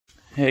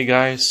Hey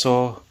guys,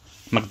 so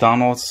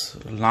McDonald's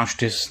launched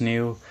this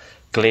new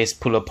glazed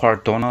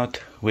pull-apart donut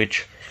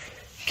which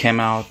came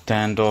out the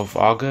end of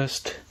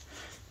August,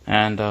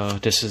 and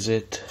this is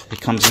it. It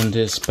comes in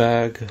this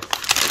bag.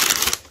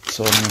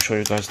 So let me show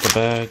you guys the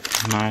bag.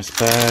 Nice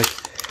bag,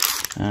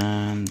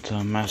 and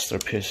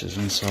masterpiece is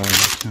inside.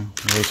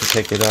 Ready to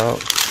take it out.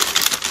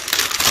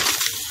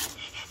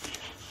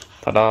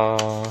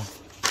 Ta-da!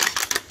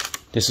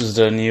 This is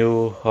the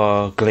new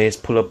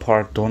glazed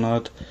pull-apart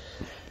donut.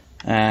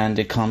 And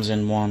it comes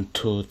in 1,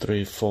 2,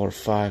 3, 4,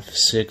 5,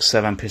 6,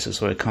 7 pieces.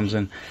 So it comes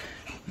in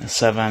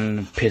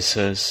 7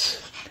 pieces.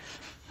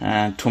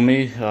 And to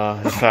me, if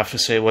I have to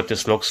say what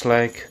this looks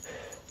like,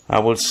 I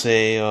would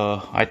say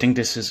I think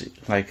this is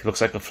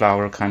looks like a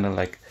flower, kind of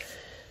like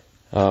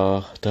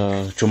the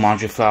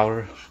Jumanji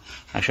flower.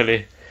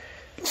 Actually,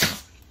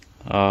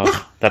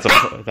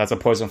 that's a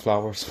poison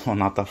flower, so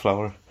not that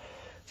flower.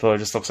 So it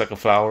just looks like a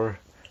flower,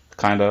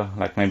 kind of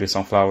like maybe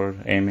sunflower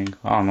aiming.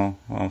 I don't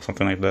know,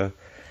 something like that.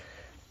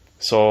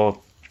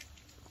 So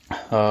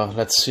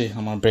let's see,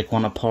 I'm gonna break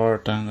one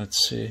apart and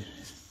let's see.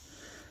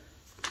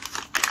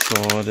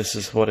 So this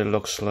is what it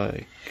looks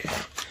like.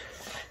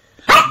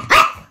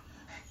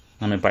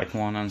 Let me bite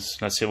one and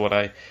let's see what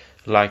I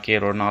like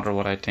it or not, or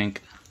what I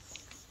think.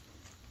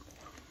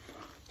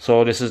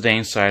 So this is the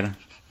inside.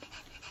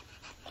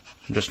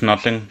 Just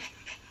nothing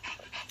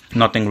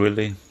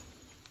really.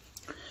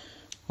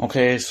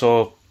 Okay,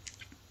 so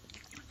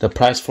the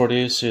price for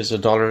this is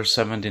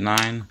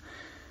 $1.79.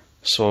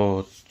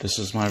 So this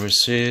is my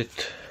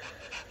receipt.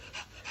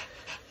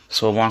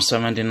 So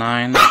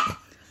 $1.79,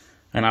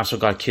 and I also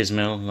got kids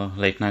meal,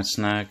 late night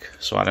snack.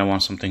 So I didn't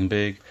want something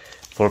big.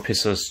 4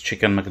 pieces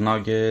chicken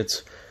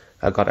McNuggets.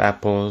 I got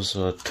apples,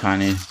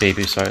 tiny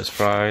baby size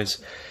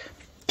fries.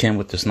 Came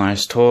with this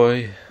nice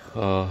toy,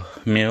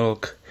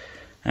 milk,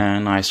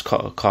 and iced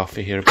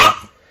coffee here. But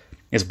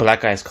it's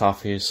black iced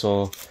coffee.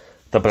 So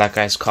the black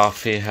iced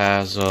coffee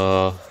has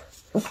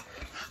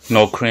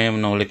no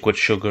cream, no liquid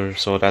sugar,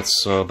 so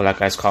that's black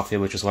iced coffee,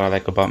 which is what I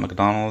like about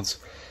McDonald's.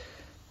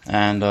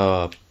 And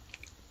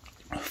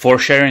for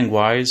sharing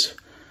wise,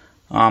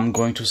 I'm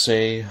going to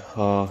say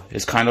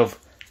it's kind of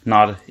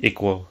not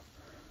equal.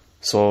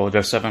 So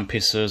there's 7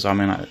 pieces. I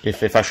mean,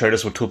 if I share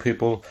this with 2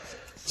 people,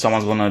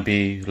 someone's gonna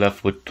be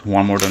left with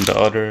one more than the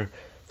other.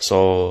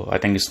 So I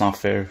think it's not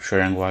fair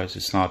sharing wise.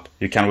 It's not.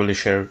 You can't really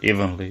share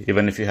evenly,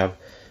 even if you have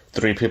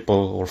 3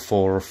 people or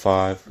 4 or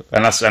 5,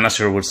 unless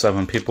you're with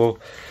 7 people.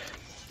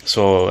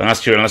 So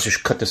unless you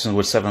cut this in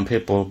with 7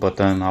 people, but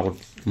then I would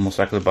most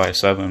likely buy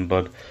 7.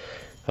 But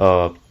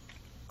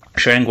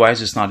sharing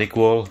wise, it's not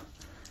equal.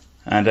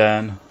 And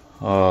then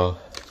I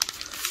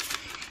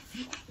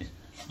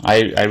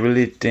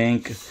really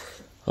think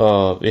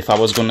if I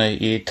was gonna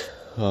eat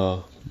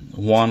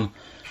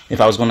if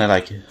I was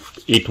gonna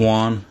eat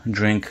one,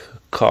 drink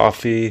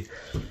coffee,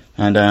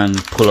 and then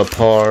pull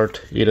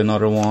apart, eat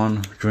another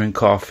one, drink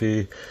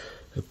coffee,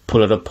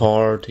 pull it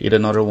apart, eat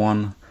another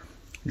one,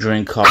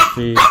 drink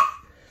coffee.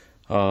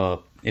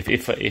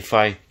 If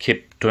I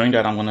keep doing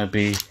that, I'm gonna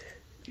be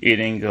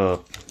eating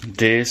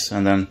this,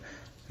 and then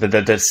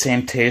the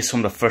same taste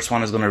from the first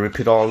one is gonna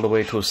repeat all the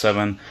way to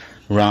 7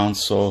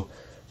 rounds. So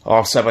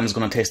all 7 is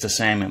gonna taste the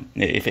same.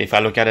 If I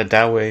look at it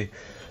that way,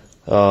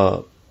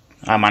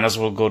 I might as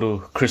well go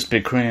to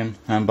Krispy Kreme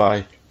and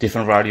buy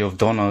different variety of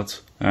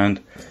donuts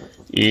and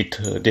eat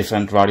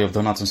different variety of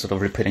donuts instead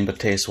of repeating the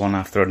taste one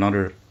after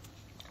another.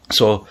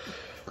 So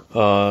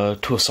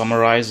to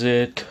summarize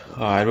it,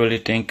 I really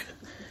think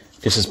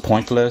this is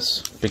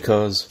pointless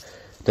because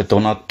the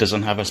donut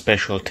doesn't have a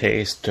special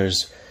taste.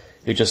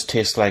 It just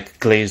tastes like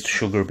glazed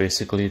sugar,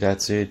 basically.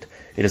 That's it.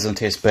 It doesn't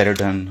taste better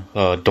than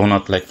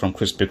donut like from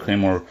Krispy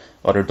Kreme or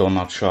other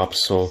donut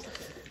shops. So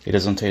it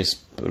doesn't taste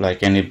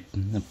like any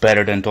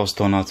better than those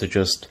donuts. It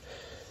just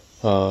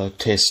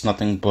tastes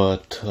nothing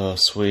but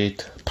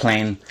sweet,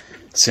 plain,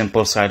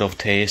 simple side of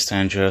taste,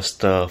 and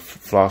just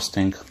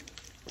frosting.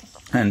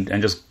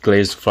 And just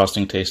glazed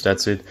frosting taste.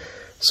 That's it.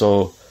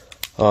 So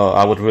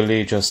I would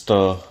really just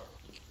I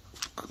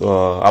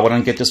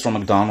wouldn't get this from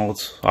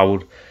McDonald's. I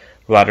would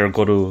rather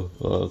go to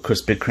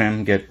Krispy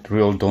Kreme, get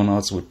real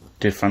donuts with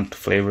different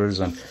flavors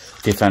and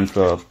different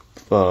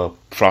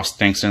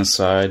frostings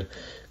inside,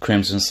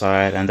 creams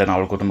inside, and then I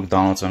would go to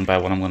McDonald's and buy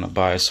what I'm gonna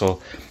buy.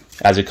 So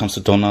as it comes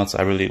to donuts,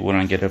 I really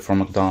wouldn't get it from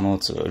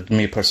McDonald's,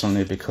 me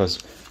personally, because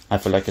I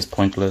feel like it's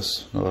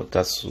pointless.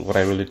 That's what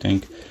I really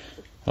think.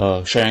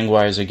 Sharing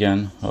wise,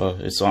 again,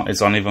 it's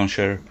uneven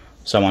share.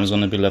 Someone's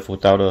gonna be left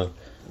without a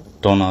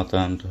donut,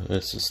 and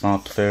it's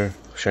not fair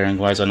sharing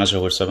wise unless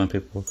you're with 7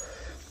 people.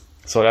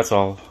 So that's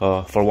all.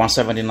 For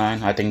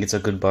 $1.79, I think it's a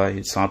good buy.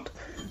 It's not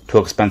too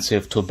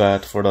expensive, too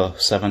bad. For the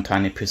 7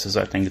 tiny pieces,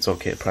 I think it's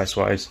okay price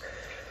wise.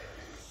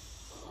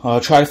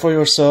 Try it for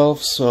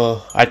yourselves.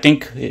 I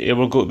think it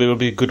will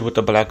be good with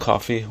the black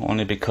coffee,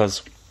 only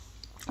because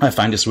I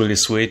find this really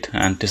sweet,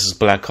 and this is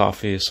black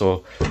coffee,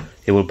 so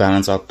it will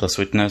balance out the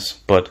sweetness.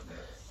 But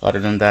other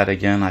than that,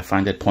 again, I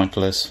find it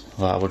pointless.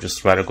 I would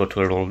just rather go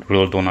to a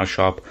real donut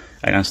shop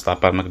and then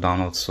stop at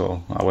McDonald's.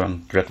 So I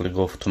wouldn't directly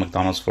go to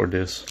McDonald's for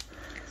this.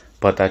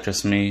 but that's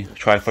just me.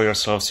 Try it for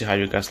yourself, see how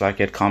you guys like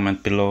it,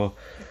 comment below.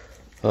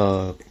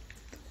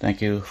 Thank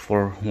you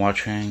for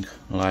watching,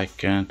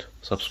 like and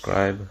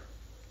subscribe.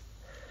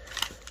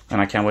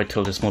 And I can't wait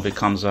till this movie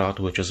comes out,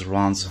 which is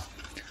Ron's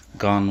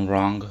Gone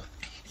Wrong.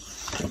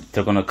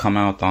 They're gonna come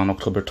out on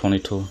October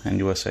 22 in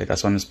USA.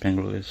 That's when it's being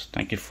released.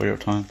 Thank you for your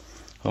time.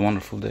 Have a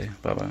wonderful day.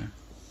 Bye bye.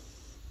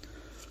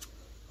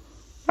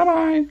 Bye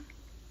bye.